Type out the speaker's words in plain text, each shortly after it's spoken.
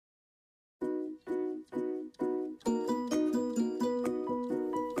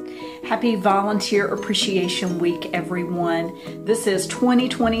Happy Volunteer Appreciation Week, everyone. This is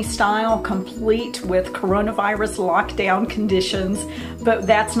 2020 style, complete with coronavirus lockdown conditions, but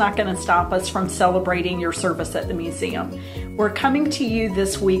that's not going to stop us from celebrating your service at the museum. We're coming to you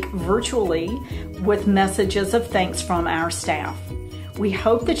this week virtually with messages of thanks from our staff. We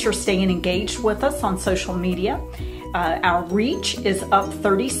hope that you're staying engaged with us on social media. Our reach is up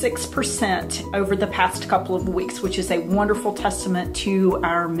 36% over the past couple of weeks, which is a wonderful testament to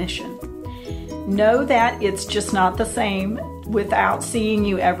our mission. Know that it's just not the same without seeing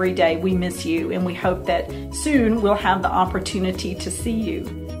you every day. We miss you, and we hope that soon we'll have the opportunity to see you.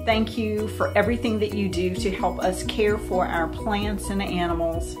 Thank you for everything that you do to help us care for our plants and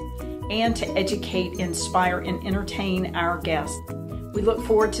animals, and to educate, inspire, and entertain our guests. We look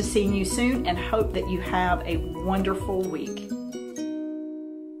forward to seeing you soon and hope that you have a wonderful week.